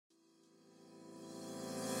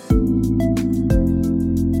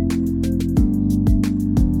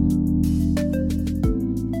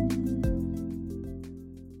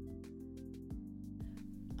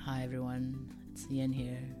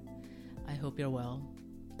you're well.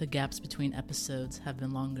 The gaps between episodes have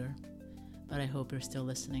been longer, but I hope you're still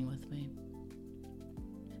listening with me.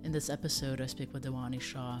 In this episode, I speak with Dhwani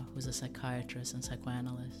Shah, who's a psychiatrist and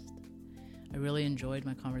psychoanalyst. I really enjoyed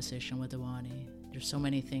my conversation with Dhwani. There's so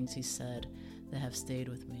many things he said that have stayed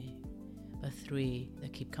with me, but 3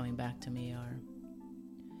 that keep coming back to me are: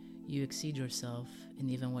 you exceed yourself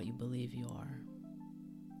in even what you believe you are.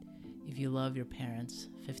 If you love your parents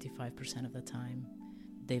 55% of the time,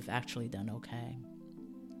 they've actually done okay.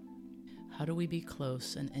 How do we be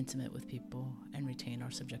close and intimate with people and retain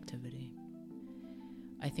our subjectivity?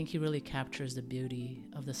 I think he really captures the beauty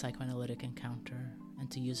of the psychoanalytic encounter, and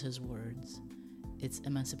to use his words, its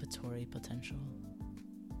emancipatory potential.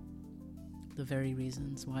 The very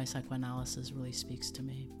reasons why psychoanalysis really speaks to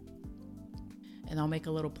me. And I'll make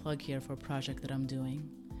a little plug here for a project that I'm doing,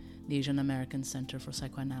 the Asian American Center for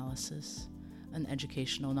Psychoanalysis, an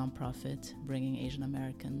educational nonprofit bringing Asian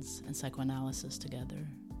Americans and psychoanalysis together.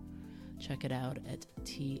 Check it out at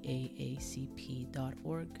taacp.org.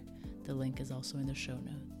 The link is also in the show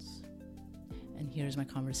notes. And here's my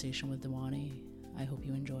conversation with Dhwani. I hope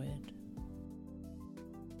you enjoy it.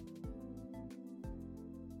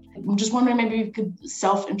 I'm just wondering, maybe you could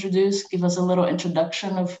self-introduce, give us a little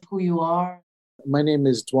introduction of who you are. My name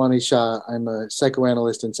is Dhwani Shah. I'm a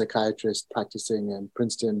psychoanalyst and psychiatrist practicing in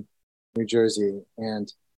Princeton, New Jersey.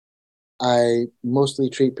 And I mostly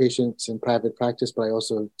treat patients in private practice, but I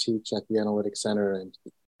also teach at the Analytic Center and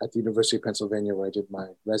at the University of Pennsylvania, where I did my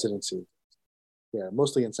residency. Yeah,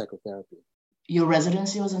 mostly in psychotherapy. Your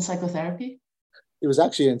residency was in psychotherapy? It was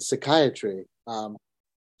actually in psychiatry.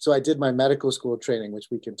 So I did my medical school training, which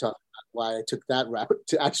we can talk about why I took that route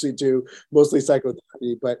to actually do mostly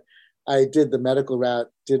psychotherapy. But I did the medical route,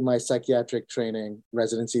 did my psychiatric training,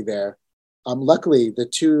 residency there. Luckily, the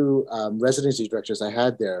 2 residency directors I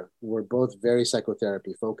had there were both very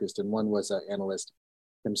psychotherapy focused, and one was an analyst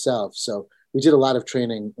himself. So we did a lot of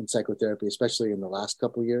training in psychotherapy, especially in the last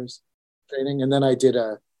couple of years training. And then I did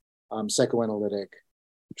a psychoanalytic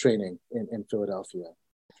training in Philadelphia.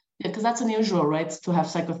 Yeah, because that's unusual, right? To have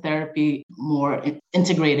psychotherapy more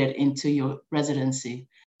integrated into your residency.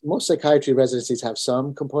 Most psychiatry residencies have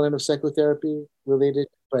some component of psychotherapy related,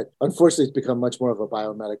 but unfortunately it's become much more of a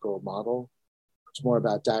biomedical model. It's more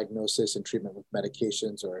about diagnosis and treatment with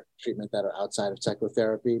medications or treatment that are outside of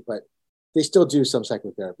psychotherapy, but they still do some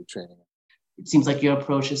psychotherapy training. It seems like your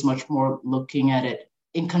approach is much more looking at it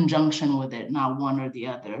in conjunction with it, not one or the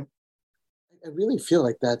other. I really feel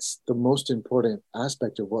like that's the most important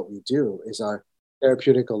aspect of what we do, is our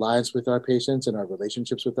therapeutic alliance with our patients and our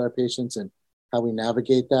relationships with our patients and how we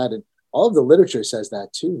navigate that. And all of the literature says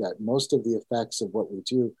that too, that most of the effects of what we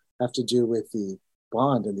do have to do with the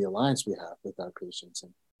bond and the alliance we have with our patients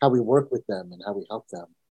and how we work with them and how we help them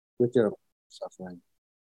with their suffering.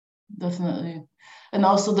 Definitely. And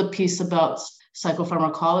also the piece about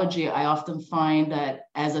psychopharmacology, I often find that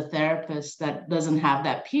as a therapist that doesn't have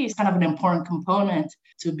that piece, kind of an important component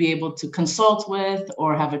to be able to consult with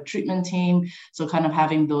or have a treatment team. So kind of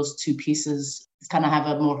having those 2 pieces kind of have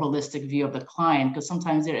a more holistic view of the client, because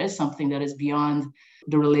sometimes there is something that is beyond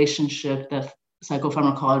the relationship that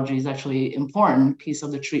psychopharmacology is actually an important piece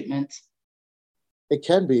of the treatment. It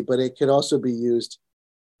can be, but it could also be used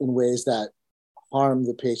in ways that harm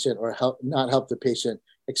the patient or not help the patient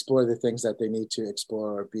explore the things that they need to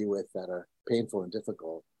explore or be with that are painful and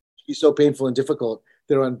difficult. It's so painful and difficult,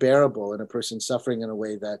 they're unbearable, and a person suffering in a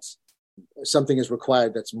way that's something is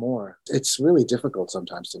required that's more. It's really difficult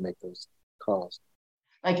sometimes to make those calls.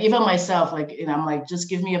 Like even myself, like, I'm like, just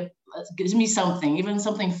give me something, even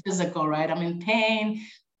something physical, right? I'm in pain,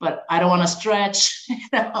 but I don't want to stretch.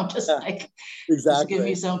 I'm just like, exactly. Just give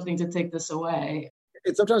me something to take this away.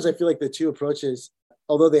 And sometimes I feel like the 2 approaches,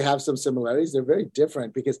 although they have some similarities, they're very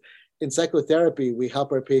different, because in psychotherapy, we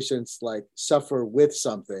help our patients like suffer with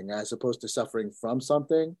something as opposed to suffering from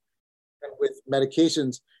something. And with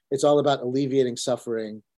medications, it's all about alleviating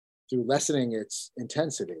suffering through lessening its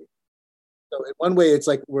intensity. So in one way, it's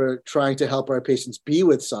like we're trying to help our patients be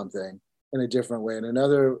with something in a different way. In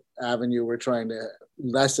another avenue, we're trying to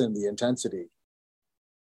lessen the intensity.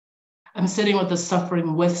 I'm sitting with the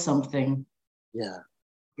suffering with something. Yeah.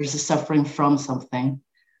 Versus suffering from something.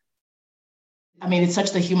 I mean, it's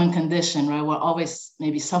such the human condition, right? We're always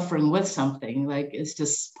maybe suffering with something, like it's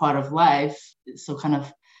just part of life. So kind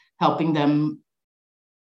of helping them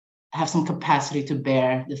have some capacity to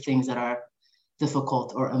bear the things that are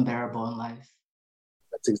difficult or unbearable in life.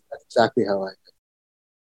 That's exactly how I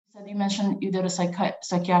So you mentioned you did a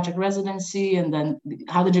psychiatric residency, and then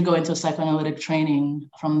how did you go into psychoanalytic training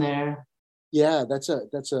from there? Yeah, that's a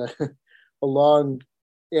a long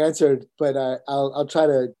answer, but I'll try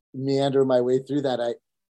to meander my way through that.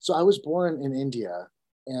 So I was born in India,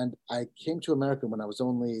 and I came to America when I was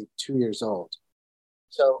only 2 years old.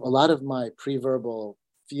 So a lot of my pre-verbal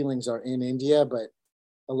feelings are in India, but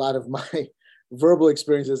a lot of my verbal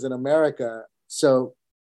experiences in America. So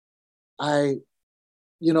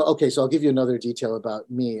okay, so I'll give you another detail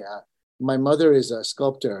about me. My mother is a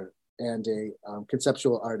sculptor and a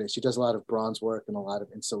conceptual artist. She does a lot of bronze work and a lot of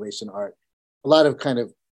installation art, a lot of kind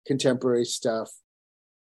of contemporary stuff.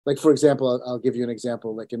 Like, for example, I'll give you an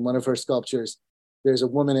example. Like in one of her sculptures, there's a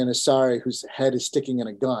woman in a sari whose head is sticking in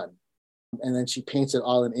a gun. And then she paints it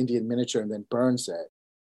all in Indian miniature and then burns it.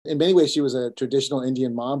 In many ways, she was a traditional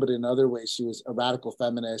Indian mom, but in other ways, she was a radical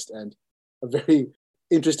feminist and a very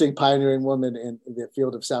interesting pioneering woman in the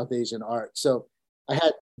field of South Asian art. So I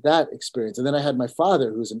had that experience. And then I had my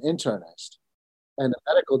father, who's an internist and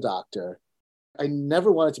a medical doctor. I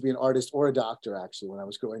never wanted to be an artist or a doctor, actually, when I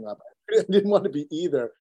was growing up. I didn't want to be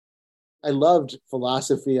either. I loved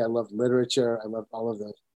philosophy. I loved literature. I loved all of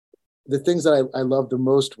those. The things that I loved the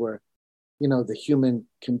most were, the human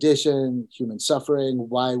condition, human suffering,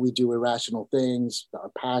 why we do irrational things,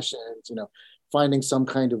 our passions, finding some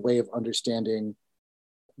kind of way of understanding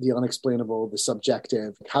the unexplainable, the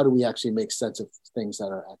subjective. How do we actually make sense of things that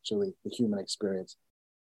are actually the human experience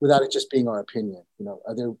without it just being our opinion?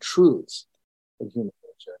 Are there truths in human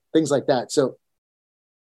nature? Things like that. So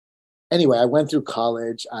anyway, I went through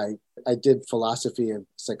college. I did philosophy and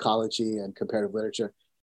psychology and comparative literature.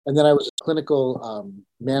 And then I was a clinical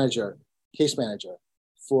case manager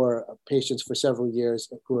for patients for several years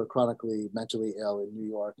who are chronically mentally ill in New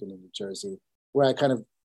York and in New Jersey, where I kind of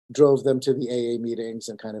drove them to the AA meetings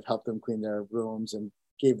and kind of helped them clean their rooms and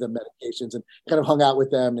gave them medications and kind of hung out with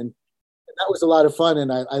them. And that was a lot of fun.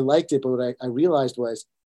 And I liked it. But what I realized was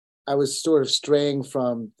I was sort of straying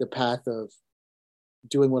from the path of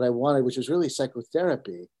doing what I wanted, which was really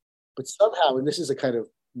psychotherapy. But somehow, and this is a kind of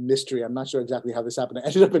mystery, I'm not sure exactly how this happened, I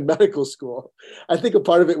ended up in medical school. I think a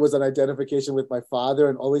part of it was an identification with my father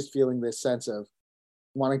and always feeling this sense of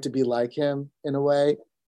wanting to be like him in a way,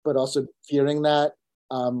 but also fearing that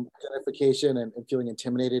identification and feeling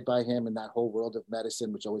intimidated by him and that whole world of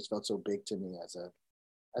medicine, which always felt so big to me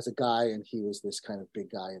as a guy, and he was this kind of big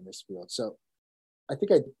guy in this field. So I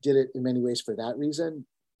think I did it in many ways for that reason.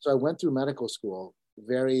 So I went through medical school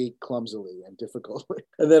very clumsily and difficultly.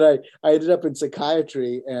 And then I ended up in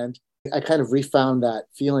psychiatry, and I kind of refound that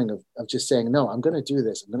feeling of just saying, no, I'm going to do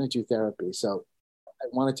this. I'm going to do therapy. So I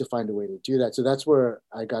wanted to find a way to do that. So that's where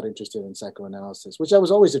I got interested in psychoanalysis, which I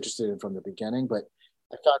was always interested in from the beginning, but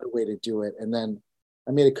I found a way to do it. And then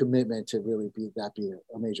I made a commitment to really be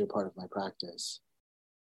a major part of my practice.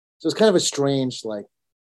 So it's kind of a strange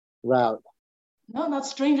route. No, not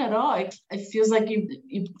strange at all. It feels like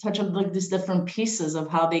you touch on like these different pieces of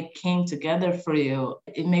how they came together for you.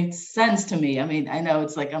 It makes sense to me. I mean, I know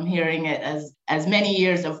it's like I'm hearing it as many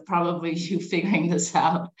years of probably you figuring this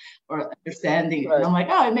out or understanding. Right. And I'm like,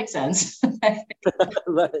 oh, it makes sense.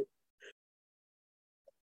 Right.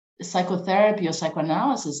 Psychotherapy or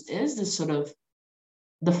psychoanalysis is this sort of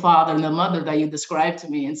the father and the mother that you described to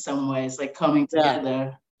me in some ways, like coming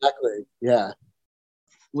together. Exactly. Yeah.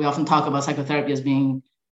 We often talk about psychotherapy as being,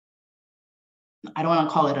 I don't want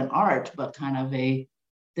to call it an art, but kind of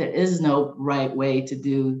there is no right way to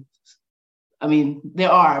do. I mean,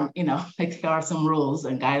 there are, there are some rules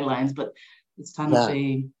and guidelines, but it's kind of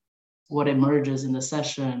what emerges in the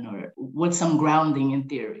session or with some grounding in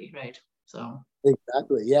theory, right? So.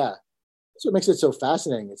 Exactly. Yeah. That's what makes it so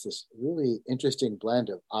fascinating. It's this really interesting blend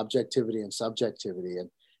of objectivity and subjectivity. And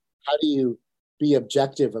how do you be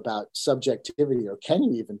objective about subjectivity, or can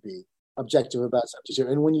you even be objective about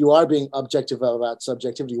subjectivity? And when you are being objective about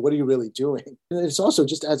subjectivity, what are you really doing? And it's also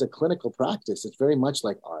just as a clinical practice, it's very much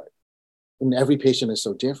like art. And every patient is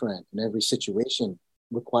so different, and every situation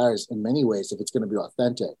requires, in many ways, if it's going to be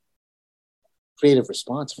authentic, creative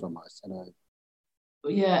response from us.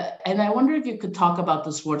 Yeah, and I wonder if you could talk about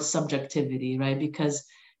this word subjectivity, right? Because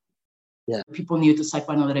people new to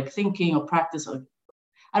psychoanalytic thinking or practice, or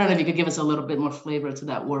I don't know if you could give us a little bit more flavor to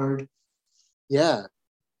that word. Yeah.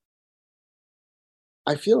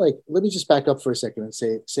 I feel like, let me just back up for a second and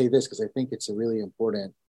say this, because I think it's a really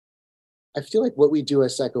important. I feel like what we do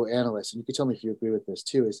as psychoanalysts, and you can tell me if you agree with this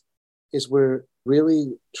too, is we're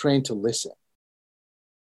really trained to listen.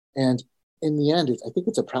 And in the end, I think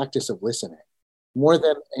it's a practice of listening more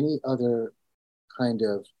than any other kind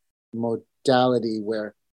of modality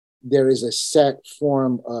where there is a set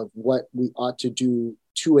form of what we ought to do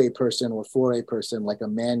to a person or for a person, like a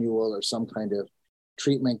manual or some kind of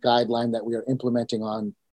treatment guideline that we are implementing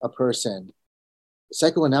on a person.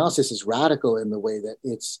 Psychoanalysis is radical in the way that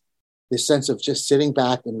it's this sense of just sitting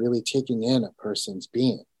back and really taking in a person's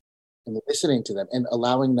being and listening to them and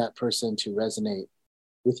allowing that person to resonate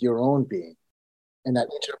with your own being, and that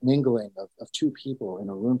intermingling of two people in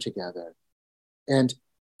a room together. And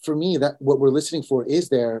for me, that what we're listening for is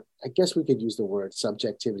their, I guess we could use the word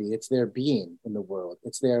subjectivity. It's their being in the world.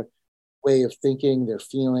 It's their way of thinking, their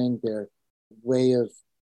feeling, their way of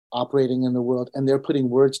operating in the world. And they're putting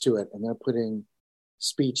words to it, and they're putting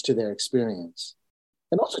speech to their experience.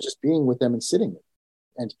 And also just being with them and sitting with them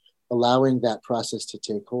and allowing that process to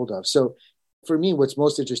take hold of. So for me, what's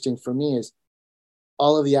most interesting for me is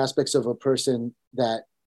all of the aspects of a person that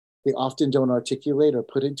they often don't articulate or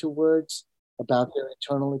put into words about their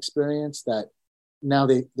internal experience, that now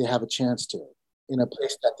they have a chance to, in a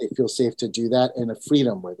place that they feel safe to do that, in a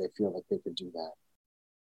freedom where they feel like they could do that.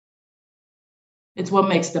 It's what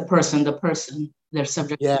makes the person, their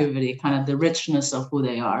subjectivity, kind of the richness of who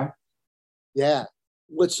they are. Yeah.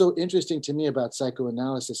 What's so interesting to me about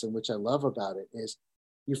psychoanalysis, and which I love about it, is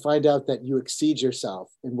you find out that you exceed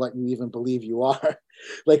yourself in what you even believe you are.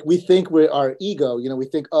 Like we think we're our ego, we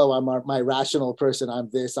think, oh, I'm my rational person. I'm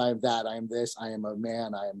this, I am that, I am this, I am a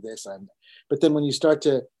man, I am this, but then when you start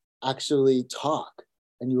to actually talk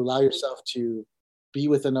and you allow yourself to be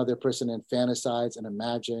with another person and fantasize and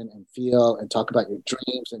imagine and feel and talk about your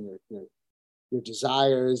dreams and your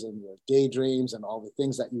desires and your daydreams and all the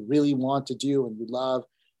things that you really want to do and you love,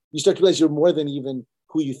 you start to realize you're more than even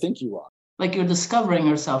who you think you are. Like you're discovering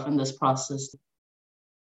yourself in this process,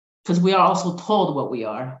 because we are also told what we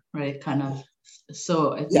are, right? Kind of.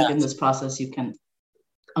 So I think in this process, you can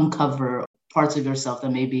uncover parts of yourself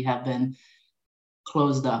that maybe have been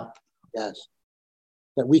closed up. Yes.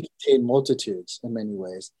 That we contain multitudes in many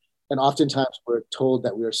ways. And oftentimes we're told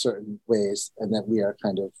that we are certain ways and that we are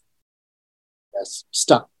kind of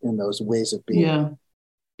stuck in those ways of being. Yeah.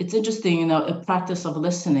 It's interesting, a practice of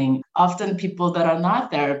listening. Often people that are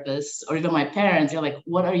not therapists, or even my parents, you're like,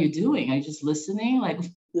 what are you doing? Are you just listening?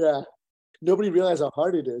 Yeah. Nobody realizes how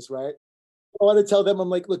hard it is, right? I want to tell them, I'm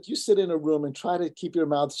like, look, you sit in a room and try to keep your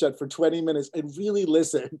mouth shut for 20 minutes and really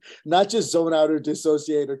listen, not just zone out or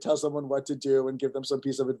dissociate or tell someone what to do and give them some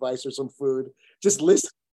piece of advice or some food. Just listen.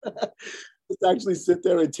 Just actually sit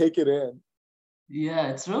there and take it in. Yeah,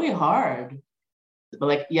 it's really hard. But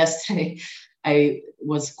like yesterday, I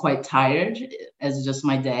was quite tired as just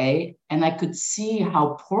my day, and I could see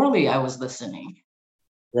how poorly I was listening.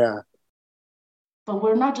 Yeah. But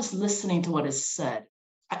we're not just listening to what is said.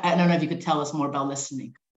 I don't know if you could tell us more about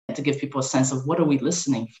listening, to give people a sense of what are we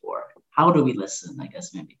listening for? How do we listen, I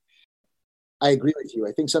guess, maybe. I agree with you.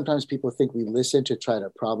 I think sometimes people think we listen to try to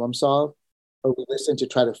problem solve, or we listen to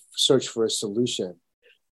try to search for a solution.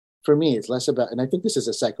 For me, it's less about, and I think this is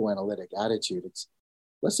a psychoanalytic attitude, it's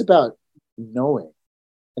less about knowing,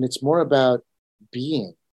 and it's more about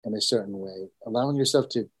being in a certain way, allowing yourself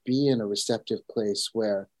to be in a receptive place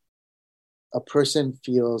where a person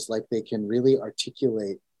feels like they can really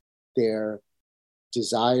articulate their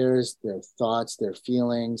desires, their thoughts, their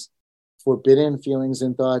feelings, forbidden feelings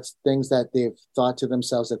and thoughts, things that they've thought to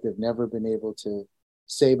themselves that they've never been able to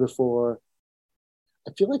say before.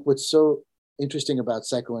 I feel like what's so interesting about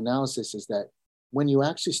psychoanalysis is that when you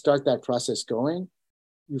actually start that process going,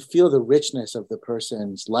 you feel the richness of the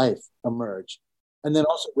person's life emerge, and then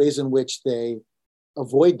also ways in which they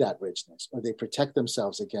avoid that richness or they protect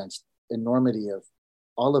themselves against enormity of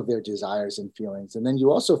all of their desires and feelings. And then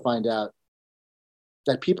you also find out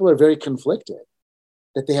that people are very conflicted,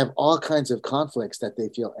 that they have all kinds of conflicts that they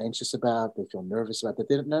feel anxious about, they feel nervous about, that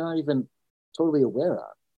they're not even totally aware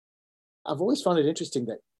of. I've always found it interesting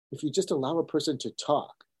that if you just allow a person to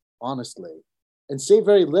talk honestly and say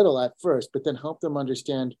very little at first, but then help them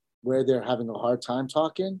understand where they're having a hard time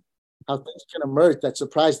talking, how things can emerge that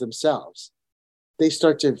surprise themselves. They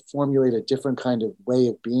start to formulate a different kind of way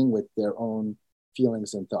of being with their own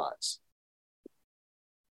feelings and thoughts.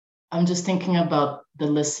 I'm just thinking about the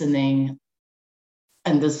listening,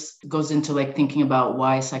 and this goes into thinking about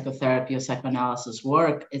why psychotherapy or psychoanalysis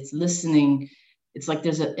work. It's listening. It's like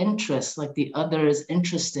there's an interest, like the other is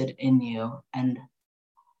interested in you, and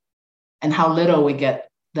how little we get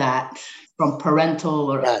that from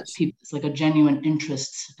parental or people. It's like a genuine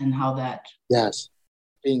interest in how that. Yes.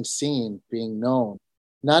 Being seen, being known,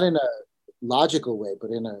 not in a logical way,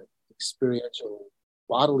 but in an experiential,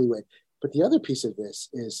 bodily way. But the other piece of this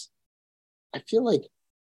is, I feel like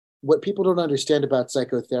what people don't understand about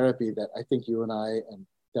psychotherapy that I think you and I and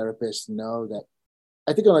therapists know, that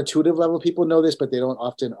I think on an intuitive level, people know this, but they don't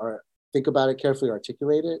often think about it carefully or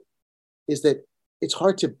articulate it, is that it's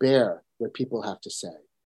hard to bear what people have to say.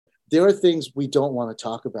 There are things we don't want to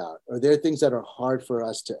talk about, or there are things that are hard for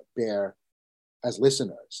us to bear as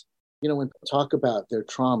listeners. When people talk about their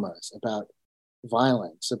traumas, about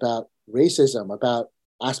violence, about racism, about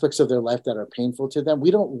aspects of their life that are painful to them,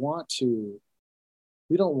 we don't want to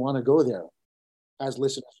go there as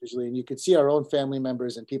listeners usually. And you could see our own family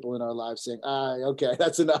members and people in our lives saying, okay,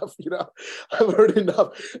 that's enough. I've heard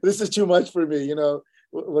enough. This is too much for me.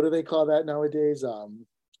 What do they call that nowadays?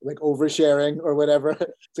 Like oversharing or whatever.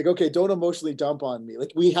 It's like, okay, don't emotionally dump on me.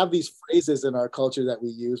 Like, we have these phrases in our culture that we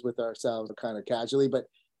use with ourselves kind of casually, but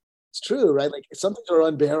it's true, right? Like, some things are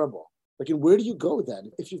unbearable. Like, and where do you go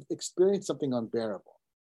then? If you've experienced something unbearable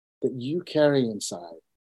that you carry inside,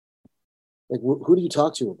 like, who do you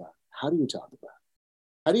talk to about it? How do you talk about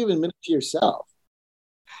it? How do you even admit it to yourself?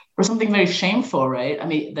 Or something very shameful, right? I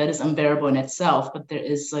mean, that is unbearable in itself, but there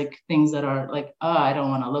is like things that are like, I don't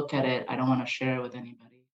want to look at it. I don't want to share it with anybody.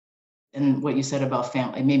 And what you said about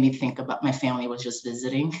family, it made me think about my family was just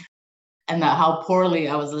visiting and that how poorly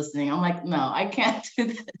I was listening. I'm like, no, I can't do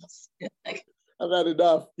this. Like, I've had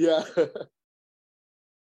enough. Yeah.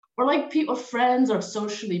 Or like people, friends, or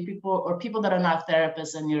socially people that are not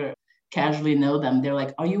therapists and you casually know them. They're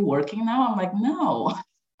like, are you working now? I'm like, no,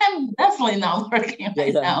 I'm definitely not working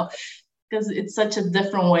right now, because it's such a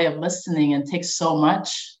different way of listening and takes so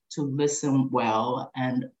much to listen well.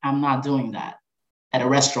 And I'm not doing that at a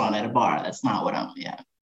restaurant, at a bar. That's not what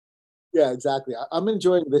Yeah, exactly. I'm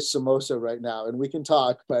enjoying this samosa right now, and we can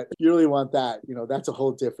talk, but if you really want that, that's a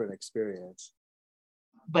whole different experience.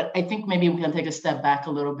 But I think maybe we can take a step back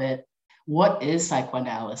a little bit. What is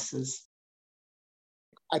psychoanalysis?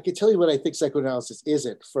 I could tell you what I think psychoanalysis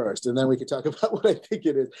isn't first, and then we can talk about what I think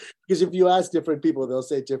it is. Because if you ask different people, they'll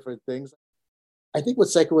say different things. I think what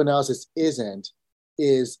psychoanalysis isn't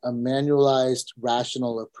is a manualized,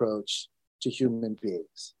 rational approach to human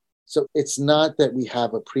beings. So it's not that we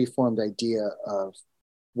have a preformed idea of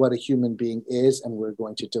what a human being is and we're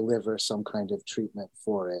going to deliver some kind of treatment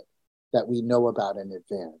for it that we know about in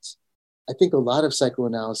advance. I think a lot of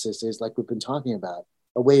psychoanalysis is, like we've been talking about,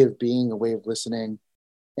 a way of being, a way of listening.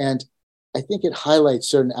 And I think it highlights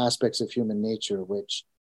certain aspects of human nature, which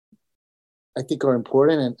I think are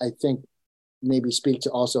important, and I think maybe speak to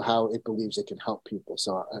also how it believes it can help people.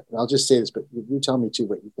 So I'll just say this, but you tell me too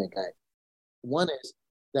what you think. One is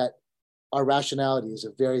that our rationality is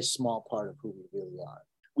a very small part of who we really are.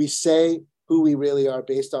 We say who we really are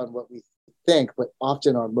based on what we think, but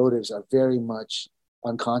often our motives are very much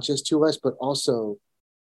unconscious to us, but also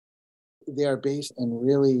they are based in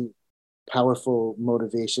really powerful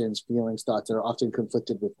motivations, feelings, thoughts that are often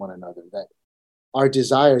conflicted with one another, that our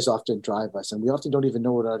desires often drive us, and we often don't even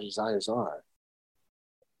know what our desires are.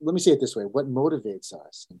 Let me say it this way. What motivates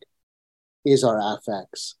us is our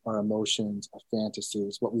affects, our emotions, our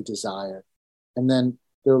fantasies, what we desire. And then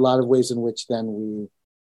there are a lot of ways in which then we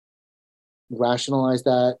rationalize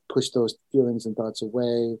that, push those feelings and thoughts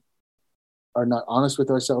away, are not honest with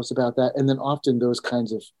ourselves about that. And then often those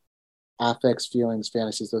kinds of affects, feelings,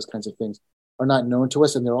 fantasies, those kinds of things are not known to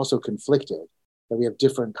us, and they're also conflicted, that we have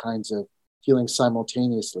different kinds of feelings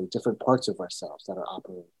simultaneously, different parts of ourselves that are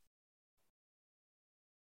operating.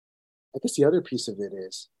 I guess the other piece of it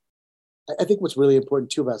is, I think what's really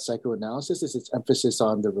important too about psychoanalysis is its emphasis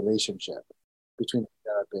on the relationship between the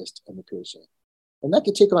therapist and the patient. And that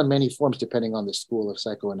could take on many forms depending on the school of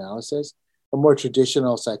psychoanalysis. A more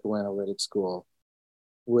traditional psychoanalytic school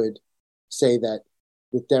would say that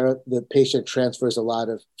the patient transfers a lot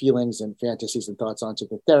of feelings and fantasies and thoughts onto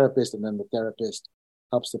the therapist, and then the therapist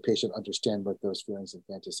helps the patient understand what those feelings and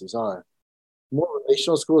fantasies are. More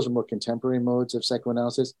relational schools or more contemporary modes of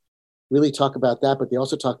psychoanalysis really talk about that, but they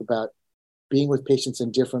also talk about being with patients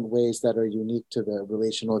in different ways that are unique to the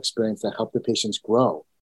relational experience, that help the patients grow,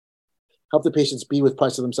 help the patients be with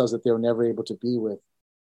parts of themselves that they were never able to be with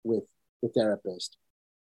the therapist,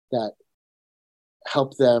 that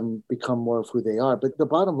help them become more of who they are. But the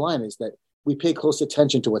bottom line is that we pay close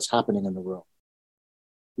attention to what's happening in the room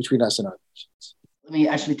between us and our patients. Let me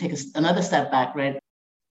actually take another step back, right?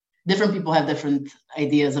 Different people have different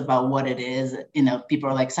ideas about what it is. People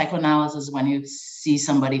are like, psychoanalysis when you see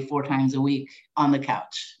somebody 4 times a week on the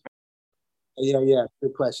couch. Yeah.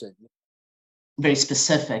 Good question. Very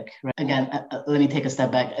specific, right? Again, let me take a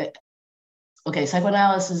step back. Okay,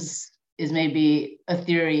 psychoanalysis is maybe a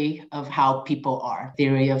theory of how people are,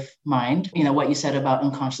 theory of mind. What you said about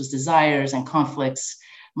unconscious desires and conflicts,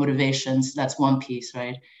 motivations, that's one piece,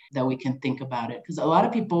 right? That we can think about it. Because a lot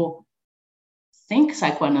of people think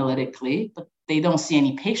psychoanalytically, but they don't see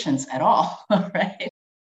any patients at all, right?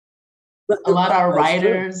 A lot of our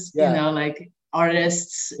writers, like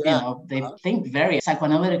artists, they think very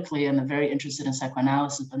psychoanalytically and are very interested in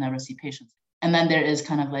psychoanalysis, but never see patients. And then there is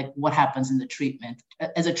kind of like what happens in the treatment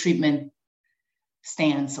as a treatment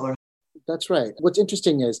stance or That's right. What's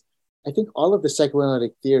interesting is I think all of the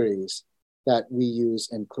psychoanalytic theories that we use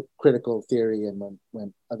in critical theory, and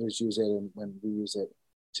when others use it and when we use it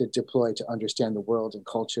to deploy to understand the world and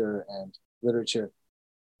culture and literature,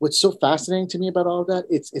 what's so fascinating to me about all of that,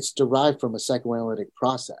 it's derived from a psychoanalytic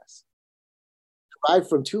process, derived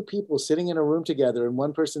from two people sitting in a room together and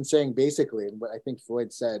one person saying basically, and what I think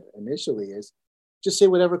Freud said initially is, just say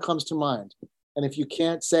whatever comes to mind. And if you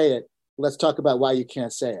can't say it, let's talk about why you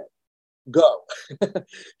can't say it. Go.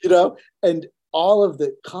 And all of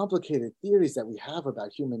the complicated theories that we have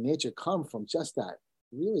about human nature come from just that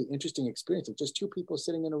really interesting experience of just two people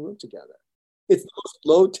sitting in a room together. It's the most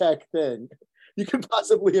low-tech thing you can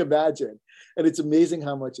possibly imagine. And it's amazing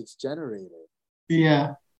how much it's generated.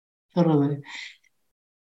 Yeah, totally.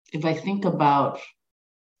 If I think about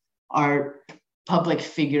our public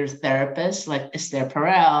figure therapists like Esther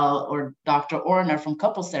Perel or Dr. Orner from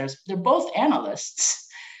couples therapy, they're both analysts,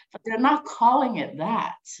 but they're not calling it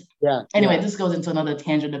that. Yeah. Anyway, yeah. This goes into another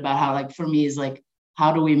tangent about how, like, for me, is like,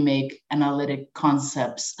 how do we make analytic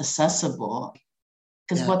concepts accessible?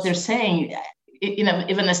 Because what they're saying,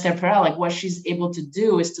 even Esther Perel, like what she's able to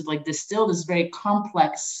do is to like distill this very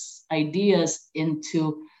complex ideas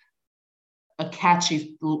into a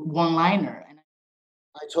catchy one-liner.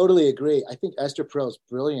 I totally agree. I think Esther Perel is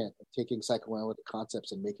brilliant at taking psychoanalytic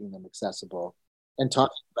concepts and making them accessible and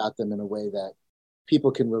talking about them in a way that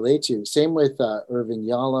people can relate to. Same with Irving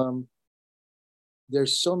Yalom.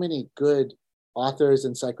 There's so many good authors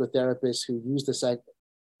and psychotherapists who use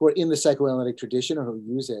who are in the psychoanalytic tradition or who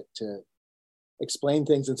use it to explain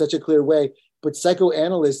things in such a clear way. But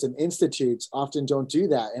psychoanalysts and institutes often don't do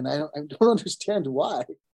that. And I don't understand why.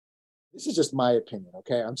 This is just my opinion,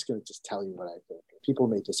 okay? I'm just going to just tell you what I think. People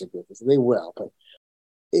may disagree with this. They will, but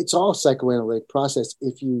it's all psychoanalytic process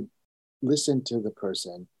if you listen to the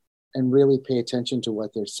person and really pay attention to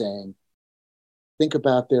what they're saying. Think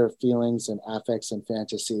about their feelings and affects and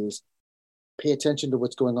fantasies. Pay attention to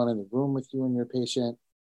what's going on in the room with you and your patient,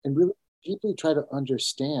 and really deeply try to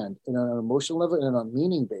understand on an emotional level and on a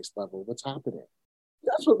meaning-based level what's happening.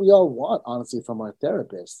 That's what we all want, honestly, from our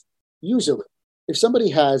therapists. Usually, if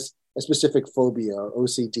somebody has a specific phobia or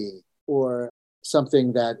OCD or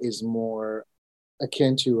something that is more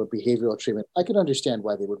akin to a behavioral treatment, I can understand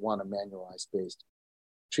why they would want a manualized-based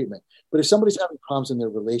treatment. But if somebody's having problems in their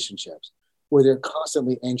relationships, or they're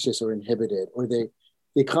constantly anxious or inhibited, or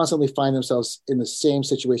they constantly find themselves in the same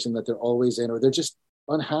situation that they're always in, or they're just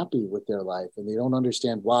unhappy with their life and they don't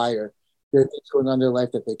understand why, or there are things going on in their life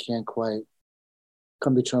that they can't quite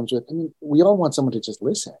come to terms with. I mean, we all want someone to just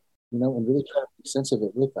listen, and really try to make sense of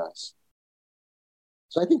it with us.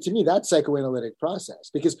 So I think to me, that's psychoanalytic process,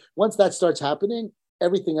 because once that starts happening,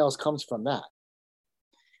 everything else comes from that.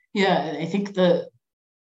 Yeah, I think the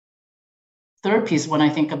third piece, when I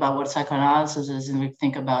think about what psychoanalysis is, and we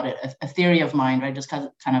think about it, a theory of mind, right? Just kind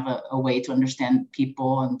of a way to understand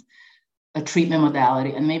people and a treatment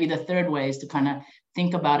modality. And maybe the third way is to kind of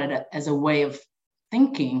think about it as a way of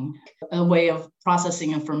thinking, a way of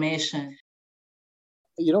processing information.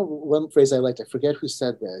 One phrase I liked, I forget who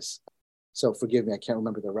said this, so forgive me, I can't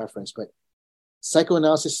remember the reference, but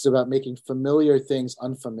psychoanalysis is about making familiar things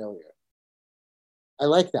unfamiliar. I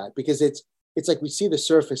like that because it's like we see the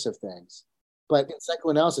surface of things, but in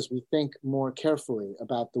psychoanalysis, we think more carefully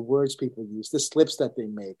about the words people use, the slips that they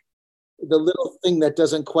make, the little thing that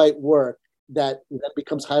doesn't quite work that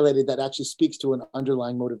becomes highlighted that actually speaks to an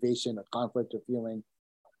underlying motivation, a conflict, or feeling.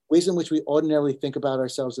 Ways in which we ordinarily think about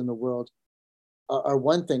ourselves in the world are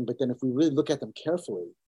one thing, but then if we really look at them carefully,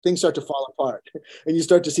 things start to fall apart and you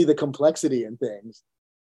start to see the complexity in things.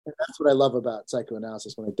 And that's what I love about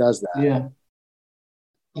psychoanalysis when it does that. Yeah.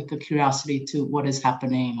 Like a curiosity to what is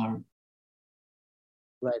happening, or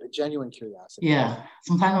right, a genuine curiosity. Yeah.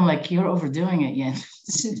 Sometimes I'm like, you're overdoing it, Yin.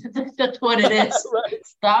 That's what it is. Right.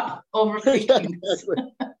 Stop overthinking. Exactly.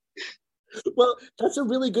 Well, that's a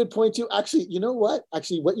really good point too. Actually, you know what?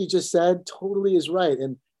 Actually, what you just said totally is right.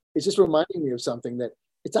 And it's just reminding me of something, that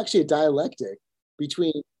it's actually a dialectic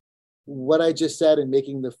between what I just said and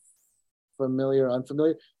making the familiar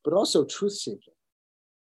unfamiliar, but also truth seeking.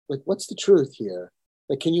 Like, what's the truth here?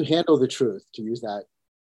 Like, can you handle the truth, to use that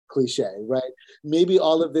cliche, right? Maybe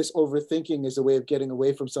all of this overthinking is a way of getting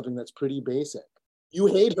away from something that's pretty basic. You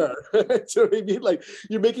hate her. So I mean, like,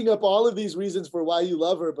 you're making up all of these reasons for why you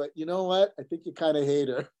love her, but you know what? I think you kind of hate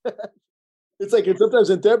her. It's like, sometimes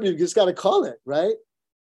in therapy, you just got to call it, right?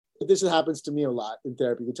 This happens to me a lot in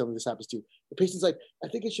therapy. You can tell me this happens to you. The patient's like, I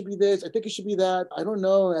think it should be this. I think it should be that. I don't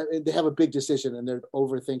know. And they have a big decision and they're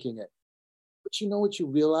overthinking it. But you know what you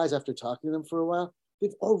realize after talking to them for a while?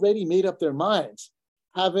 They've already made up their minds,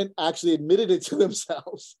 haven't actually admitted it to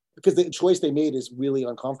themselves. because the choice they made is really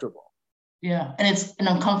uncomfortable. Yeah. And it's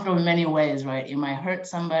uncomfortable in many ways, right? It might hurt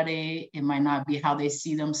somebody. It might not be how they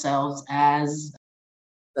see themselves as.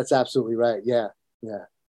 That's absolutely right. Yeah. Yeah.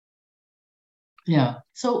 Yeah.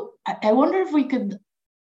 So I wonder if we could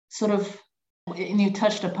sort of, and you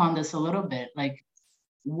touched upon this a little bit, like,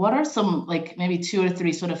 what are some, like, maybe 2 or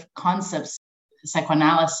 3 sort of concepts,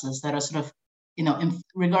 psychoanalysis, that are sort of,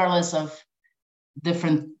 regardless of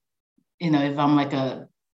different, if I'm like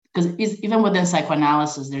because even within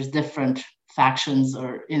psychoanalysis, there's different factions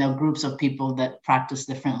or, groups of people that practice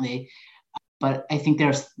differently. But I think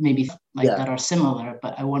there's maybe that are similar.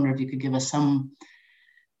 But I wonder if you could give us some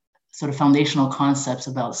sort of foundational concepts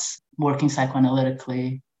about working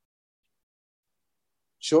psychoanalytically.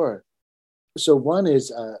 Sure. So one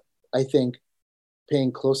is, I think,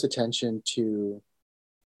 paying close attention to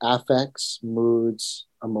affects, moods,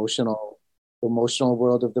 emotional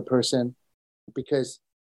world of the person, because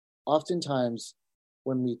oftentimes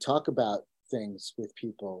when we talk about things with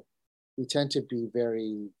people, we tend to be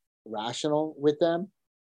very rational with them.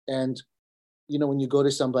 And, when you go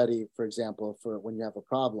to somebody, for example, for when you have a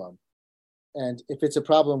problem, and if it's a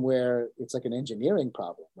problem where it's like an engineering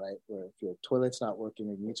problem, right? Where if your toilet's not working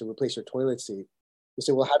and you need to replace your toilet seat, you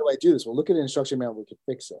say, well, how do I do this? Well, look at an instruction manual, we can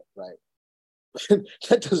fix it, right?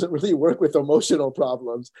 That doesn't really work with emotional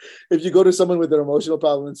problems. If you go to someone with an emotional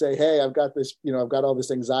problem and say, hey, I've got this, I've got all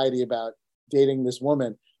this anxiety about dating this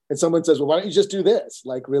woman, and someone says, well, why don't you just do this,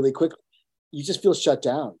 like really quickly? You just feel shut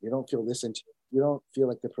down. You don't feel listened to. You don't feel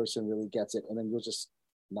like the person really gets it, and then you'll just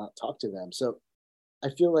not talk to them. So I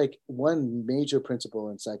feel like one major principle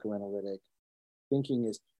in psychoanalytic thinking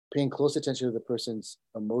is paying close attention to the person's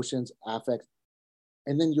emotions, affects,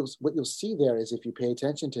 and then what you'll see there is, if you pay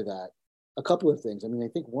attention to that, a couple of things. I mean, I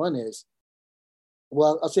think one is,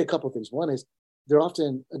 well, I'll say a couple of things. One is, they're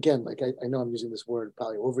often, again, like I know I'm using this word,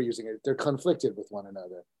 probably overusing it, they're conflicted with one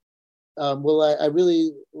another. Well, I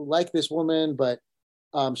really like this woman, but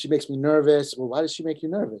she makes me nervous. Well, why does she make you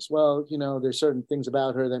nervous? Well, there's certain things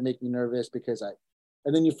about her that make me nervous because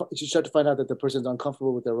and then you start to find out that the person's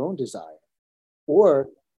uncomfortable with their own desire. Or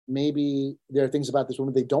maybe there are things about this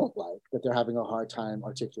woman they don't like that they're having a hard time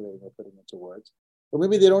articulating or putting into words. Or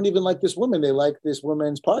maybe they don't even like this woman. They like this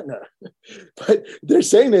woman's partner. But they're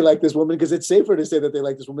saying they like this woman because it's safer to say that they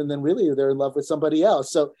like this woman than really they're in love with somebody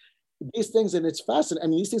else. So these things, and it's fascinating. I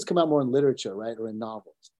mean, these things come out more in literature, right? Or in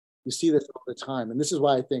novels. You see this all the time. And this is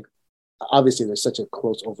why I think, obviously, there's such a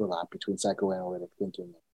close overlap between psychoanalytic thinking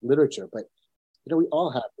and literature. But, we all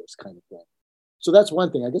have this kind of thing. So that's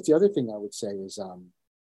one thing. I guess the other thing I would say is,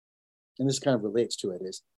 and this kind of relates to it,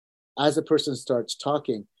 is as a person starts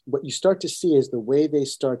talking, what you start to see is the way they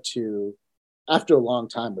start to, after a long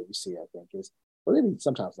time, what you see, I think, is, or maybe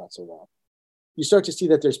sometimes not so long, you start to see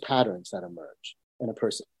that there's patterns that emerge in a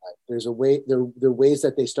person's life. There's a way, there are ways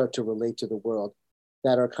that they start to relate to the world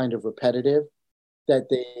that are kind of repetitive, that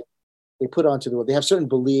they put onto the world. They have certain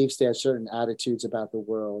beliefs, they have certain attitudes about the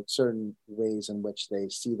world, certain ways in which they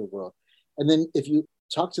see the world. And then if you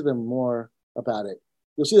talk to them more about it,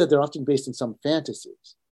 you'll see that they're often based in some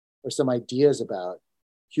fantasies or some ideas about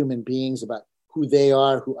human beings, about who they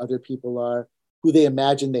are, who other people are, who they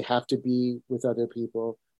imagine they have to be with other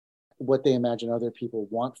people, what they imagine other people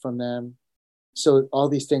want from them. So all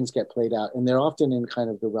these things get played out, and they're often in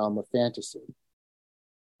kind of the realm of fantasy.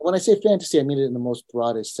 When I say fantasy, I mean it in the most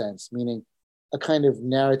broadest sense, meaning a kind of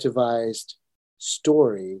narrativized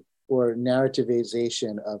story or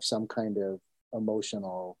narrativization of some kind of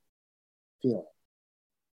emotional feeling.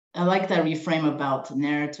 I like that reframe about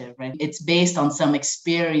narrative, right? It's based on some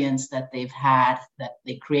experience that they've had that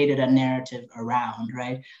they created a narrative around,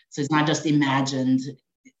 right? So it's not just imagined.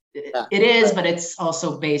 Yeah. It is, but it's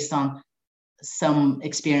also based on some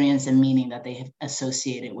experience and meaning that they have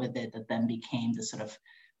associated with it that then became the sort of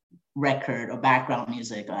record or background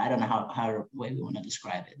music. I don't know how way we want to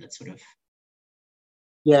describe it. That sort of.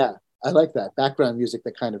 Yeah, I like that. Background music,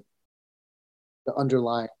 that kind of, the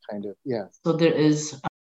underlying kind of, yeah. So there is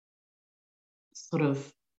sort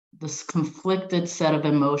of this conflicted set of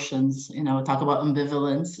emotions, we talk about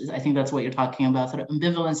ambivalence. I think that's what you're talking about, sort of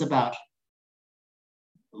ambivalence about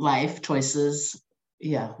life choices.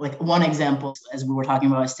 Yeah, like one example, as we were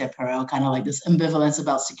talking about Esther Perel, kind of like this ambivalence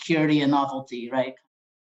about security and novelty, right?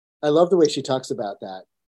 I love the way she talks about that,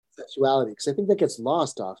 sexuality, because I think that gets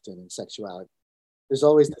lost often in sexuality. There's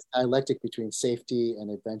always this dialectic between safety and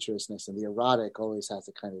adventurousness, and the erotic always has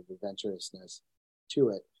a kind of adventurousness to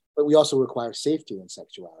it. But we also require safety in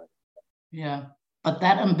sexuality. Yeah, but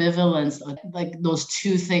that ambivalence, like those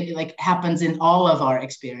two things, like happens in all of our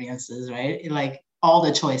experiences, right? Like all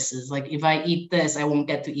the choices. Like if I eat this, I won't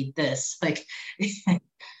get to eat this. Like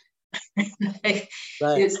Like,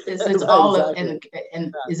 Right. it's Right, all exactly.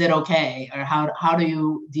 and Yeah, is it okay, or how do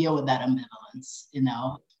you deal with that ambivalence?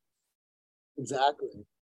 exactly.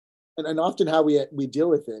 And often how we deal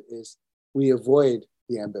with it is we avoid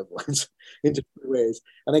the ambivalence in different ways.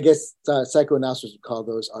 And I guess psychoanalysis would call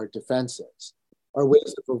those our defenses, our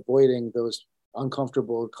ways of avoiding those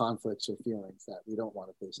uncomfortable conflicts or feelings that we don't want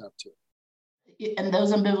to face up to. And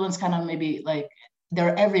those ambivalence kind of maybe like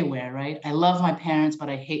they're everywhere, right? I love my parents, but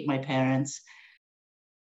I hate my parents.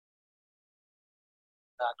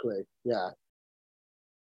 Exactly. Yeah.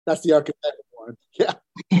 That's the archetypal one. Yeah.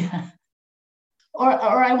 Yeah.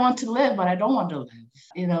 Or I want to live, but I don't want to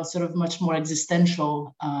live. Sort of much more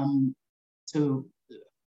existential. To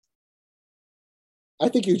I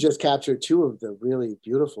think you just captured two of the really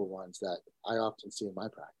beautiful ones that I often see in my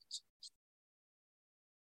practice.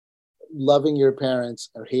 Loving your parents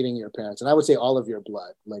or hating your parents. And I would say all of your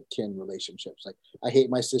blood, like kin relationships. Like, I hate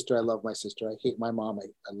my sister, I love my sister. I hate my mom,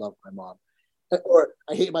 I love my mom. Or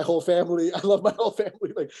I hate my whole family, I love my whole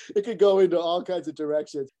family. Like, it could go into all kinds of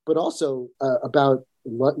directions. But also about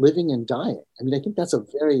living and dying. I mean, I think that's a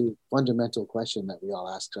very fundamental question that we all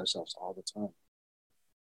ask ourselves all the time.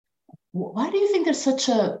 why do you think there's such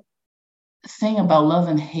a thing about love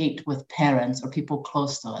and hate with parents or people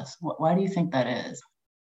close to us? Why do you think that is?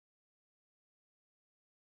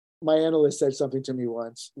 My analyst said something to me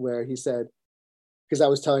once where he said, because I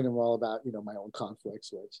was telling him all about, my own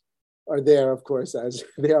conflicts, which are there, of course, as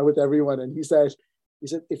they are with everyone. And he said,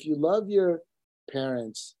 if you love your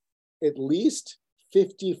parents, at least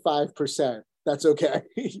 55%, that's okay.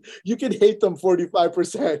 You can hate them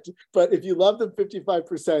 45%, but if you love them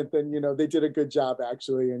 55%, then, they did a good job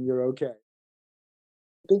actually, and you're okay.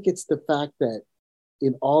 I think it's the fact that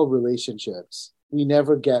in all relationships, we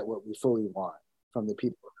never get what we fully want from the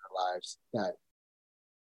people in our lives that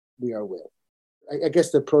we are with. I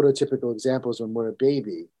guess the prototypical example is when we're a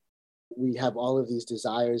baby, we have all of these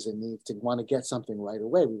desires and needs to want to get something right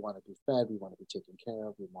away. We want to be fed, we want to be taken care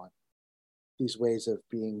of, we want these ways of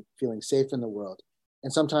feeling safe in the world.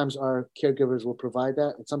 And sometimes our caregivers will provide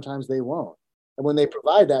that, and sometimes they won't. And when they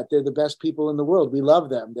provide that, they're the best people in the world. We love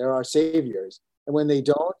them. They're our saviors. And when they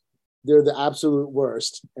don't, they're the absolute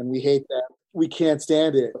worst, and we hate them. We can't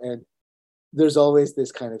stand it. And there's always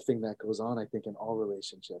this kind of thing that goes on, I think, in all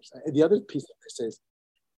relationships. And the other piece of this is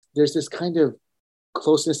there's this kind of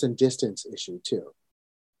closeness and distance issue too.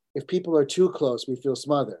 If people are too close, we feel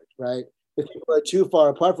smothered, right? If people are too far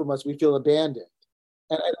apart from us, we feel abandoned.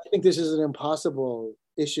 And I think this is an impossible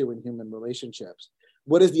issue in human relationships.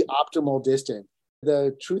 What is the optimal distance?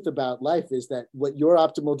 The truth about life is that what your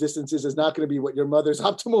optimal distance is not going to be what your mother's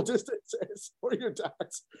optimal distance is, or your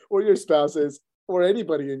dad's, or your spouse's, or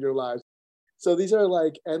anybody in your lives. So these are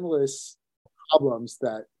like endless problems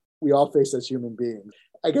that we all face as human beings.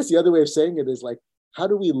 I guess the other way of saying it is like, how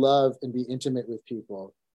do we love and be intimate with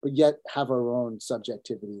people, but yet have our own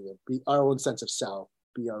subjectivity and be our own sense of self,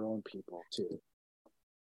 be our own people too?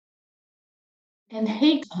 And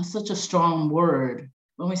hate is such a strong word.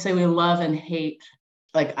 When we say we love and hate,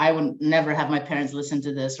 like I would never have my parents listen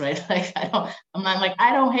to this, right? Like I'm not like,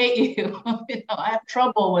 I don't hate you. I have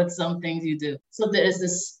trouble with some things you do. So there's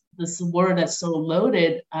this word that's so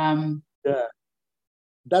loaded. Yeah,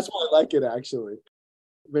 that's why I like it actually.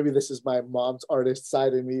 Maybe this is my mom's artist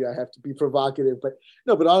side in me. I have to be provocative, but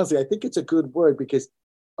honestly, I think it's a good word because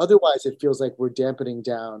otherwise it feels like we're dampening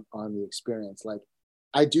down on the experience. Like,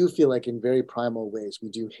 I do feel like in very primal ways, we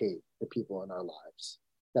do hate the people in our lives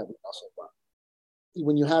that we also love.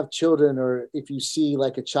 When you have children, or if you see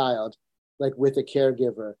like a child, like with a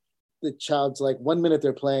caregiver, the child's like 1 minute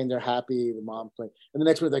they're playing, they're happy, the mom playing, and the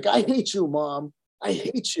next minute they're like, I hate you, mom, I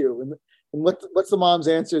hate you. And what's the mom's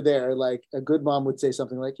answer there? Like a good mom would say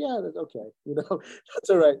something like, yeah, that's okay. That's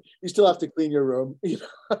all right. You still have to clean your room.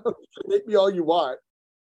 Make me all you want.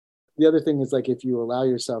 The other thing is like, if you allow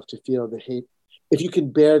yourself to feel the hate, if you can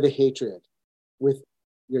bear the hatred with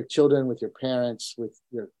your children, with your parents, with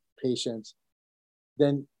your patients,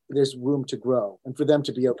 then there's room to grow and for them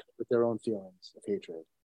to be okay with their own feelings of hatred.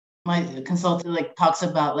 My consultant talks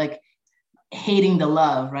about hating the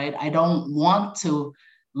love, right? I don't want to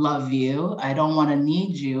love you. I don't want to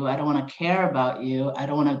need you. I don't want to care about you. I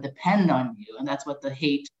don't want to depend on you. And that's what the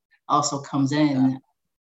hate also comes in. Yeah.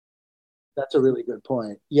 That's a really good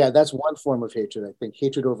point. Yeah, that's one form of hatred, I think.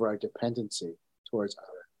 Hatred over our dependency towards others.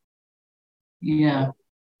 Yeah.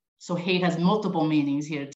 So hate has multiple meanings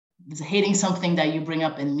here. It's hating something that you bring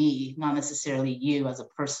up in me, not necessarily you as a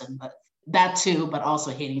person, but that too, but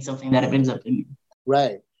also hating something that it brings up in me.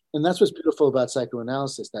 Right. And that's what's beautiful about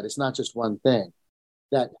psychoanalysis, that it's not just one thing,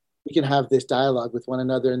 that we can have this dialogue with one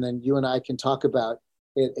another, and then you and I can talk about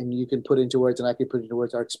it, and you can put into words, and I can put into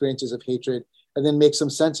words our experiences of hatred, and then make some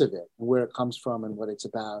sense of it, where it comes from and what it's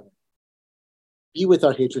about. Be with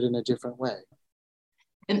our hatred in a different way.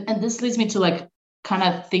 And this leads me to like kind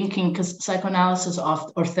of thinking, because psychoanalysis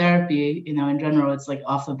or therapy, you know, in general, it's like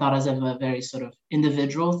often thought as of a very sort of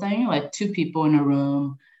individual thing, like two people in a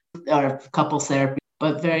room or couple therapy,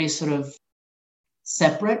 but very sort of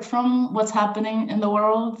separate from what's happening in the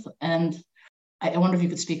world. And I wonder if you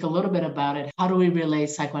could speak a little bit about it. How do we relate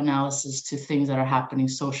psychoanalysis to things that are happening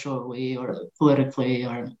socially or politically,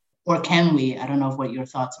 or can we? I don't know what your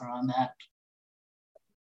thoughts are on that.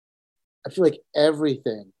 I feel like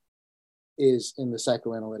everything is in the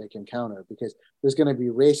psychoanalytic encounter, because there's going to be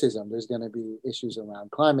racism, there's going to be issues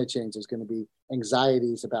around climate change, there's going to be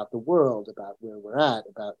anxieties about the world, about where we're at,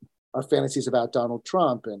 about our fantasies about Donald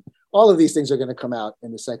Trump, and all of these things are going to come out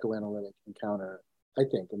in the psychoanalytic encounter, I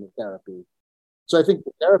think, in the therapy. So I think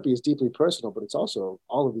the therapy is deeply personal, but it's also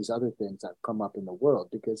all of these other things that come up in the world,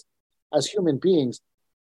 because as human beings,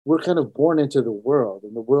 we're kind of born into the world,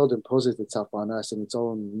 and the world imposes itself on us in its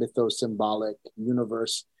own mytho-symbolic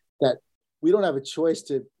universe that we don't have a choice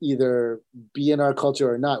to either be in our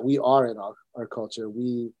culture or not. We are in our culture.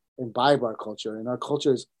 We imbibe our culture, and our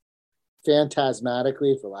culture is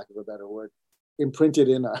phantasmatically, for lack of a better word, imprinted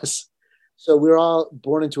in us. So we're all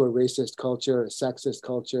born into a racist culture, a sexist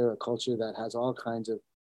culture, a culture that has all kinds of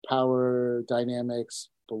power dynamics,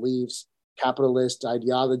 beliefs, capitalist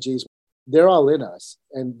ideologies. They're all in us.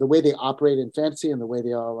 And the way they operate in fantasy and the way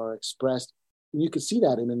they all are expressed, you could see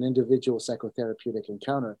that in an individual psychotherapeutic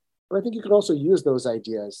encounter. But I think you could also use those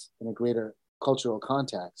ideas in a greater cultural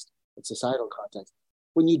context and societal context.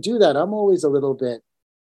 When you do that, I'm always a little bit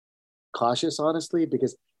cautious, honestly,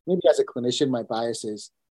 because maybe as a clinician, my bias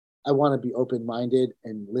is I want to be open-minded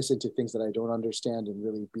and listen to things that I don't understand and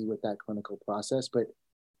really be with that clinical process. But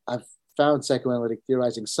I've found psychoanalytic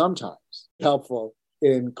theorizing sometimes helpful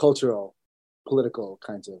in cultural, political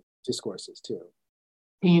kinds of discourses too.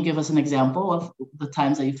 Can you give us an example of the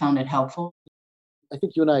times that you found it helpful? I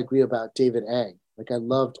think you and I agree about David Eng. Like I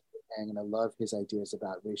love David Eng and I love his ideas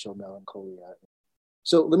about racial melancholia.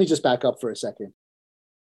 So let me just back up for a second.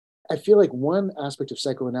 I feel like one aspect of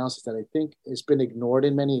psychoanalysis that I think has been ignored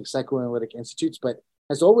in many psychoanalytic institutes, but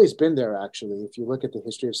has always been there actually, if you look at the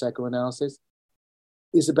history of psychoanalysis,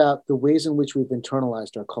 is about the ways in which we've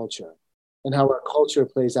internalized our culture and how our culture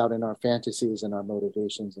plays out in our fantasies and our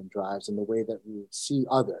motivations and drives and the way that we see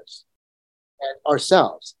others and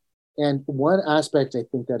ourselves. And one aspect I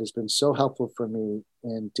think that has been so helpful for me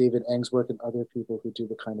in David Eng's work and other people who do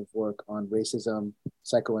the kind of work on racism,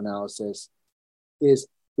 psychoanalysis, is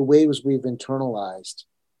the ways we've internalized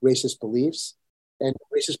racist beliefs and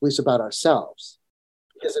racist beliefs about ourselves.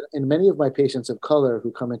 Because in many of my patients of color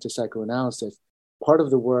who come into psychoanalysis, part of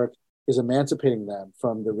the work is emancipating them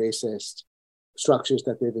from the racist structures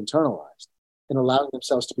that they've internalized and allowing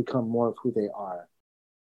themselves to become more of who they are.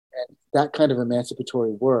 And that kind of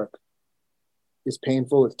emancipatory work is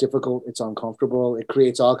painful, it's difficult, it's uncomfortable, it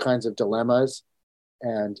creates all kinds of dilemmas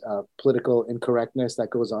and political incorrectness that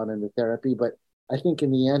goes on in the therapy. But I think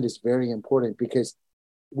in the end it's very important because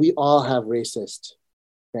we all have racist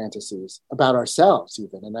fantasies about ourselves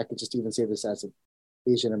even. And I could just even say this as an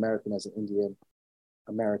Asian American, as an Indian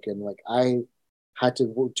American. Like I had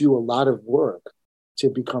to do a lot of work to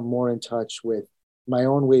become more in touch with my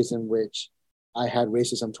own ways in which I had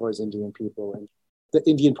racism towards Indian people and the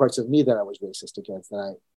Indian parts of me that I was racist against,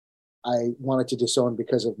 that I wanted to disown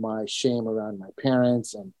because of my shame around my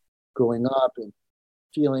parents and growing up and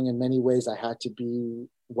feeling in many ways I had to be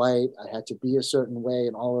white, I had to be a certain way,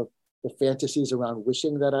 and all of the fantasies around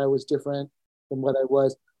wishing that I was different than what I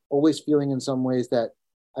was, always feeling in some ways that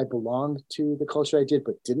I belonged to the culture I did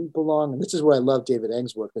but didn't belong. And this is where I love David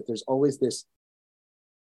Eng's work, that there's always this,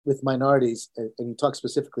 with minorities, and he talks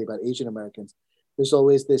specifically about Asian Americans, there's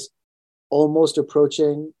always this almost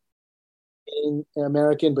approaching being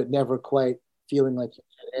American, but never quite feeling like you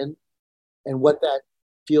fit in. And what that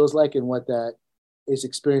feels like and what that is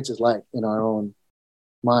experiences like in our own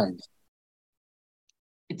minds.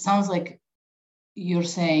 It sounds like you're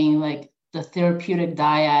saying like the therapeutic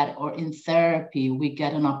dyad or in therapy, we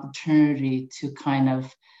get an opportunity to kind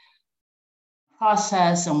of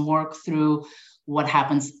process and work through what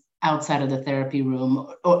happens outside of the therapy room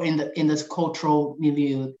or in this cultural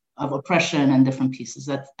milieu of oppression and different pieces.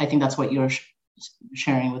 That I think that's what you're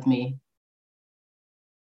sharing with me.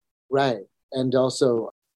 Right. And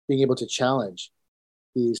also being able to challenge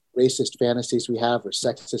these racist fantasies we have or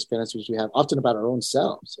sexist fantasies we have, often about our own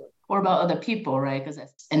selves. Or about other people, right?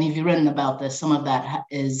 And if you've written about this, some of that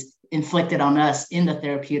is inflicted on us in the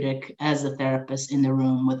therapeutic as a therapist in the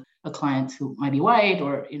room with a client who might be white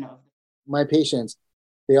or, My patients,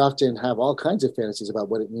 they often have all kinds of fantasies about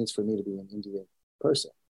what it means for me to be an Indian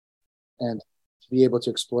person, and to be able to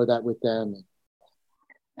explore that with them.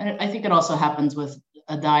 And I think it also happens with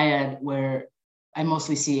a dyad where I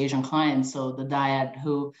mostly see Asian clients. So the dyad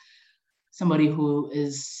somebody who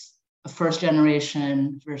is a first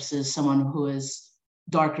generation versus someone who is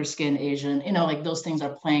darker skinned Asian, like those things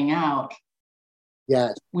are playing out.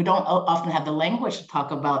 Yes. We don't often have the language to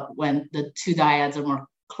talk about when the two dyads are more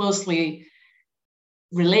closely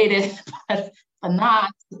related, but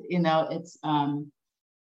not, it's...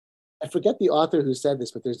 I forget the author who said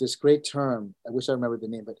this, but there's this great term. I wish I remembered the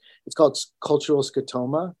name, but it's called cultural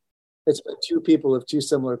scotoma. It's when two people of two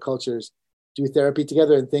similar cultures do therapy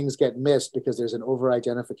together and things get missed because there's an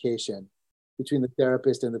over-identification between the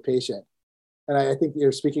therapist and the patient. And I think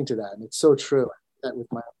you're speaking to that, and it's so true. I do that with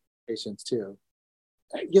my patients too.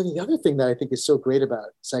 The other thing that I think is so great about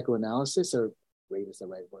psychoanalysis, or great is the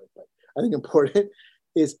right word, but I think important,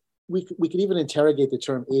 is we could even interrogate the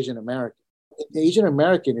term Asian American. Asian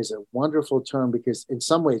American is a wonderful term because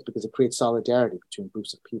it creates solidarity between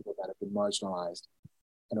groups of people that have been marginalized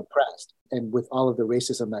and oppressed. And with all of the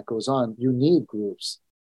racism that goes on, you need groups,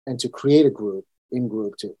 and to create a group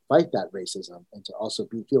to fight that racism and to also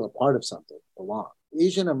feel a part of something, belong.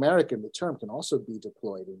 Asian American, the term can also be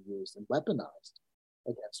deployed and used and weaponized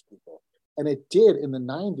against people. And it did in the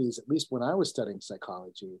 90s, at least when I was studying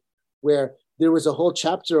psychology, where there was a whole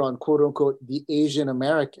chapter on quote unquote, the Asian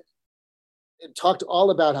American. It talked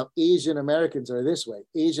all about how Asian Americans are this way.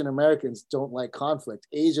 Asian Americans don't like conflict.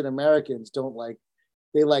 Asian Americans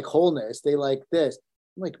they like wholeness. They like this.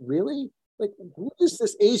 I'm like, really? Like, who is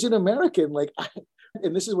this Asian American?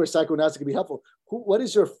 And this is where psychoanalysis can be helpful. What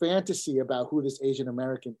is your fantasy about who this Asian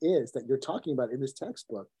American is that you're talking about in this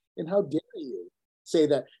textbook? And how dare you say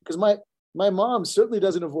that? Because my mom certainly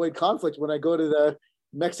doesn't avoid conflict when I go to the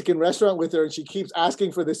Mexican restaurant with her and she keeps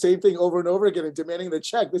asking for the same thing over and over again and demanding the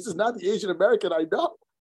check. This is not the Asian American I know.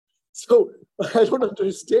 So I don't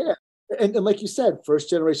understand. And like you said, first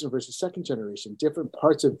generation versus second generation, different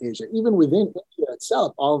parts of Asia, even within India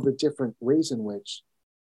itself, all of the different ways in which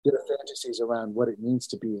there are fantasies around what it means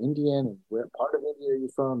to be Indian and where part of India are you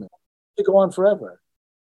from. And they go on forever.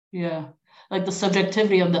 Yeah. Like the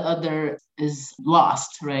subjectivity of the other is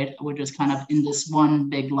lost, right? We're just kind of in this one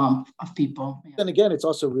big lump of people. Yeah. And again, it's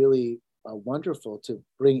also really wonderful to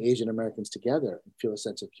bring Asian Americans together and feel a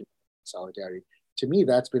sense of solidarity. To me,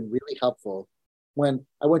 that's been really helpful. When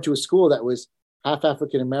I went to a school that was half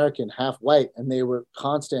African-American, half white, and they were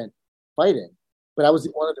constant fighting, but I was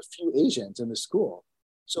one of the few Asians in the school.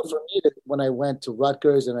 So for me, when I went to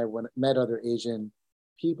Rutgers and I met other Asian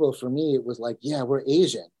people, for me, it was like, yeah, we're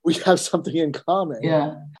Asian. We have something in common.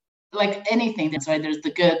 Yeah. Like anything, that's right. There's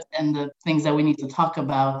the good and the things that we need to talk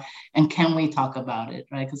about. And can we talk about it,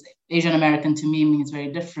 right? Because Asian American to me means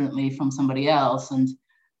very differently from somebody else. And,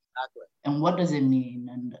 exactly. And what does it mean?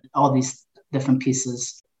 And all these different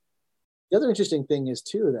pieces. The other interesting thing is,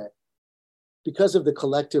 too, that because of the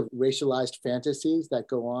collective racialized fantasies that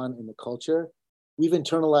go on in the culture, we've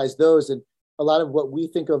internalized those. And a lot of what we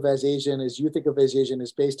think of as Asian, as you think of as Asian,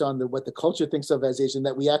 is based on what the culture thinks of as Asian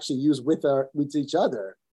that we actually use with each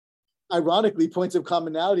other. Ironically, points of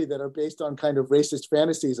commonality that are based on kind of racist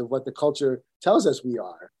fantasies of what the culture tells us we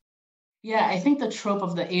are. Yeah, I think the trope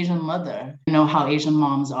of the Asian mother, how Asian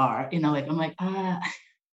moms are, I'm like,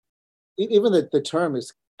 Even the term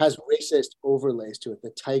has racist overlays to it,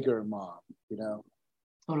 the tiger mom,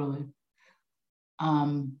 Totally.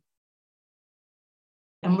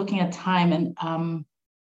 I'm looking at time, and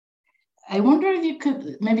I wonder if you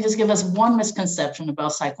could maybe just give us one misconception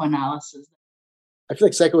about psychoanalysis. I feel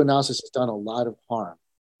like psychoanalysis has done a lot of harm,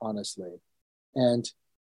 honestly. And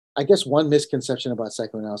I guess one misconception about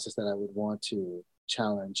psychoanalysis that I would want to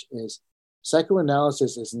challenge is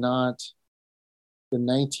psychoanalysis is not the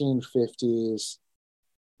 1950s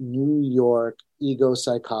New York ego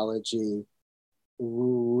psychology,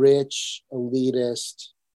 rich, elitist,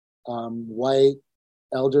 white,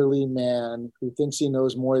 elderly man who thinks he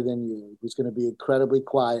knows more than you, who's going to be incredibly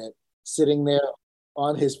quiet, sitting there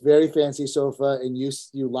on his very fancy sofa and you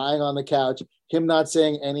lying on the couch, him not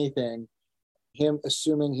saying anything, him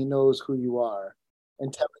assuming he knows who you are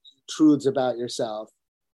and telling you truths about yourself.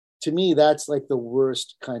 To me, that's like the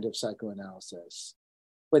worst kind of psychoanalysis.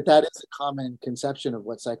 But that is a common conception of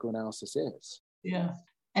what psychoanalysis is. Yeah.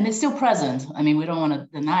 And it's still present. I mean, we don't want to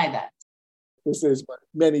deny that. This is what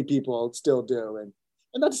many people still do. And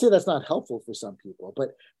not to say that's not helpful for some people,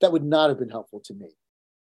 but that would not have been helpful to me.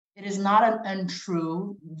 It is not an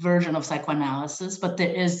untrue version of psychoanalysis, but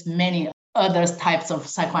there is many other types of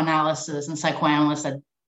psychoanalysis and psychoanalysts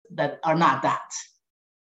that are not that.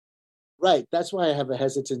 Right. That's why I have a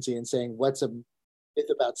hesitancy in saying what's a myth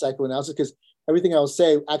about psychoanalysis, because everything I'll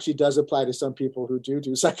say actually does apply to some people who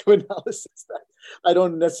do psychoanalysis that I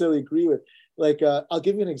don't necessarily agree with. Like, I'll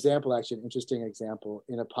give you an example, actually, an interesting example.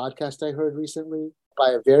 In a podcast I heard recently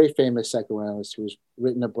by a very famous psychoanalyst who's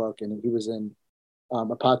written a book, and he was in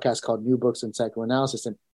a podcast called New Books in Psychoanalysis.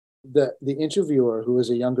 And the interviewer, who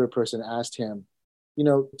was a younger person, asked him,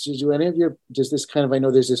 do any of your, does this kind of, I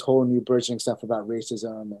know there's this whole new burgeoning stuff about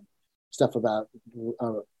racism and stuff about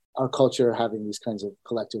our culture having these kinds of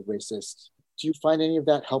collective racists. Do you find any of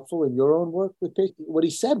that helpful in your own work with patients? What he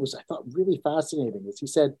said was, I thought, really fascinating. Is he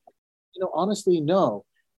said, honestly, no.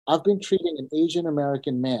 I've been treating an Asian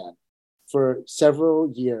American man for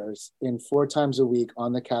several years in 4 times a week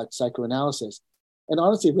on the couch psychoanalysis. And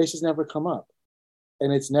honestly, race has never come up.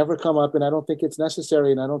 And it's never come up, and I don't think it's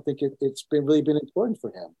necessary, and I don't think it's really been important for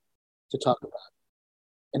him to talk about.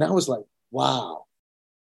 And I was like, wow.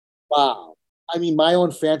 I mean, my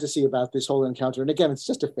own fantasy about this whole encounter, and again, it's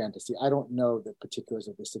just a fantasy. I don't know the particulars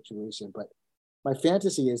of the situation, but my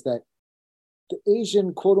fantasy is that the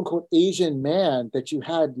Asian, quote unquote, Asian man that you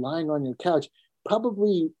had lying on your couch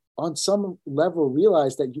probably on some level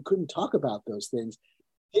realized that you couldn't talk about those things,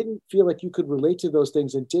 didn't feel like you could relate to those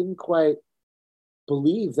things, and didn't quite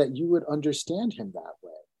believe that you would understand him that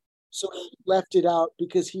way. So he left it out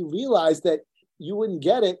because he realized that you wouldn't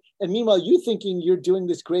get it. And meanwhile, you thinking you're doing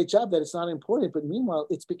this great job, that it's not important. But meanwhile,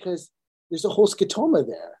 it's because there's a whole scotoma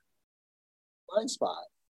there, blind spot.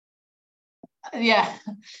 Yeah.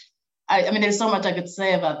 I mean, there's so much I could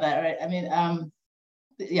say about that, right? I mean,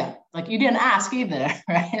 yeah, like you didn't ask either,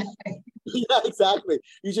 right? Yeah, exactly.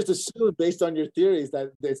 You just assume based on your theories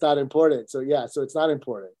that it's not important. So yeah, so it's not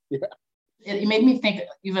important. Yeah. It made me think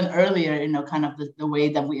even earlier, kind of the way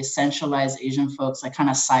that we essentialize Asian folks, like kind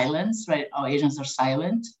of silence, right? Oh, Asians are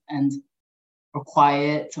silent or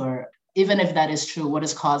quiet, or even if that is true, what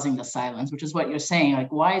is causing the silence, which is what you're saying.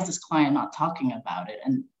 Like, why is this client not talking about it?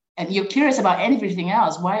 And you're curious about everything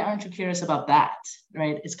else. Why aren't you curious about that,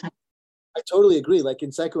 right? It's kind of. I totally agree. Like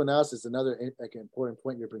in psychoanalysis, another important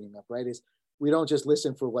point you're bringing up, right, is we don't just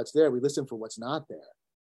listen for what's there, we listen for what's not there.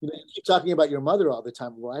 You keep talking about your mother all the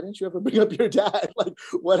time. Why didn't you ever bring up your dad? Like,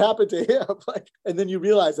 what happened to him? Like, and then you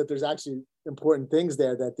realize that there's actually important things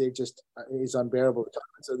there that they just is unbearable to talk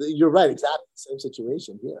about. So you're right, exactly the same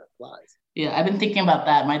situation here applies. Yeah, I've been thinking about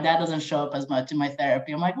that. My dad doesn't show up as much in my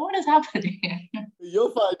therapy. I'm like, what is happening here? You'll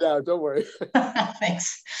find out. Don't worry.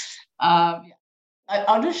 Thanks.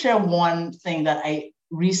 I'll just share one thing that I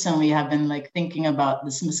recently have been thinking about,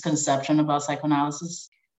 this misconception about psychoanalysis.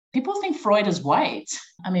 People think Freud is white.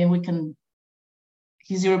 I mean,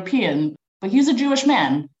 he's European, but he's a Jewish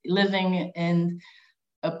man living in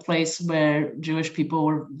a place where Jewish people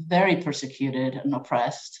were very persecuted and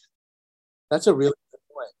oppressed. That's a really good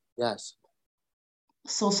point. Yes.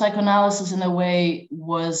 So psychoanalysis, in a way,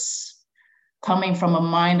 was coming from a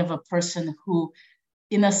mind of a person who,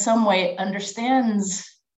 in some way,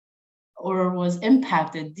 understands or was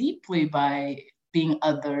impacted deeply by being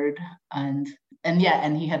othered, and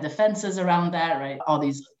he had defenses around that, right? All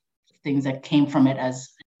these things that came from it, as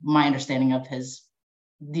my understanding of his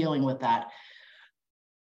dealing with that.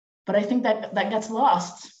 But I think that gets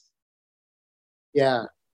lost. Yeah.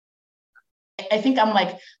 I think I'm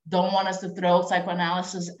don't want us to throw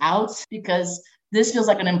psychoanalysis out, because this feels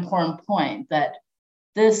like an important point, that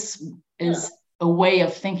this is a way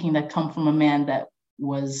of thinking that comes from a man that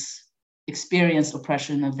was experienced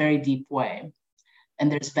oppression in a very deep way.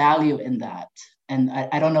 And there's value in that. And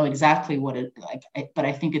I don't know exactly what it but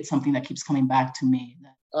I think it's something that keeps coming back to me.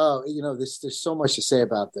 Oh, there's so much to say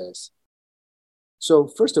about this. So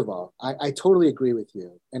first of all, I totally agree with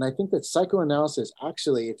you. And I think that psychoanalysis,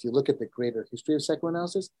 actually, if you look at the greater history of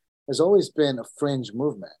psychoanalysis, has always been a fringe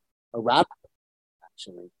movement, a radical,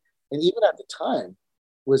 actually. And even at the time,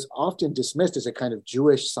 was often dismissed as a kind of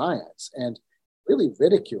Jewish science and really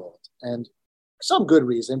ridiculed. And for some good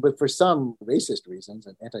reason, but for some racist reasons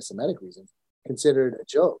and anti-Semitic reasons, considered a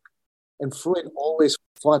joke. And Freud always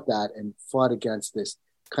fought that and fought against this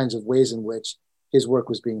kinds of ways in which his work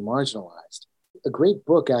was being marginalized. A great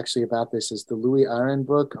book actually about this is the Louis Aron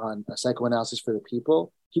book on Psychoanalysis for the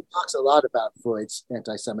People. He talks a lot about Freud's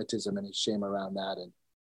anti-Semitism and his shame around that, and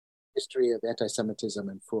history of anti-Semitism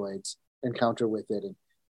and Freud's encounter with it. And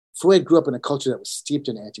Freud grew up in a culture that was steeped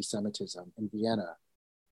in anti-Semitism in Vienna.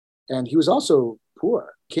 And he was also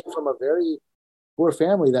poor, came from a very poor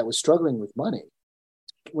family that was struggling with money.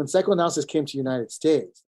 When psychoanalysis came to the United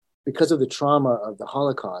States, because of the trauma of the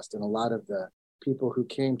Holocaust and a lot of the people who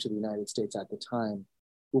came to the United States at the time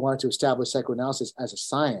who wanted to establish psychoanalysis as a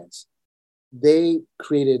science, they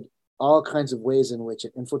created all kinds of ways in which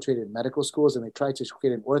it infiltrated medical schools, and they tried to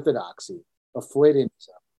create an orthodoxy of Freudianism,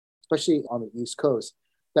 especially on the East Coast,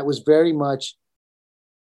 that was very much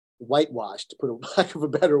whitewashed, to put a lack of a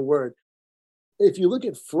better word. If you look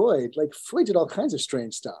at Freud, like Freud did all kinds of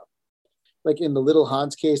strange stuff. Like in the little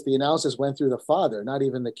Hans case, the analysis went through the father, not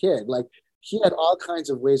even the kid. Like he had all kinds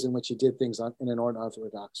of ways in which he did things in an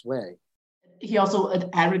unorthodox way. He also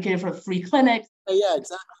advocated for free clinics. Yeah,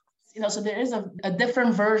 exactly. So there is a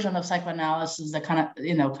different version of psychoanalysis that kind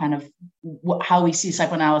of how we see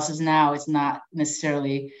psychoanalysis now. It's not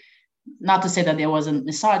necessarily, not to say that there wasn't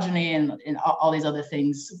misogyny and all these other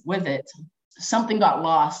things with it. Something got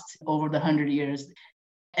lost over the 100 years.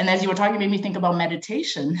 And as you were talking, it made me think about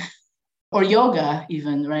meditation or yoga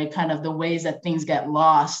even, right? Kind of the ways that things get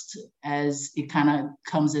lost as it kind of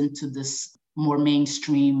comes into this more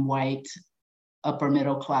mainstream white upper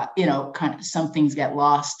middle class, kind of some things get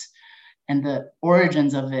lost and the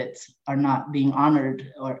origins of it are not being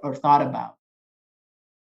honored or thought about.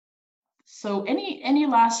 So any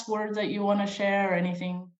last words that you want to share or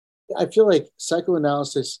anything? I feel like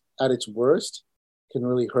psychoanalysis at its worst can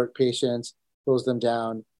really hurt patients, close them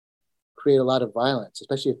down, create a lot of violence,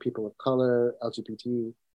 especially if people of color,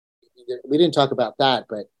 LGBT. We didn't talk about that,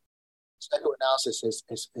 but psychoanalysis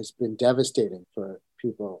has been devastating for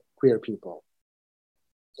people, queer people,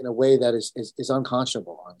 in a way that is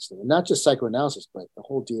unconscionable, honestly. And not just psychoanalysis, but the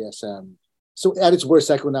whole DSM. So at its worst,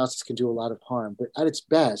 psychoanalysis can do a lot of harm, but at its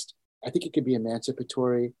best, I think it can be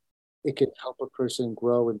emancipatory. It can help a person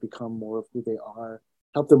grow and become more of who they are,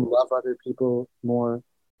 help them love other people more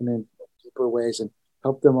and in deeper ways, and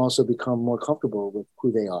help them also become more comfortable with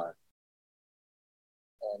who they are.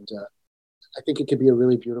 And I think it could be a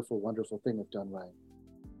really beautiful, wonderful thing if done right.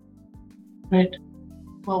 Great.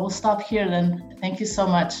 Well, we'll stop here then. Thank you so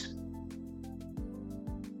much.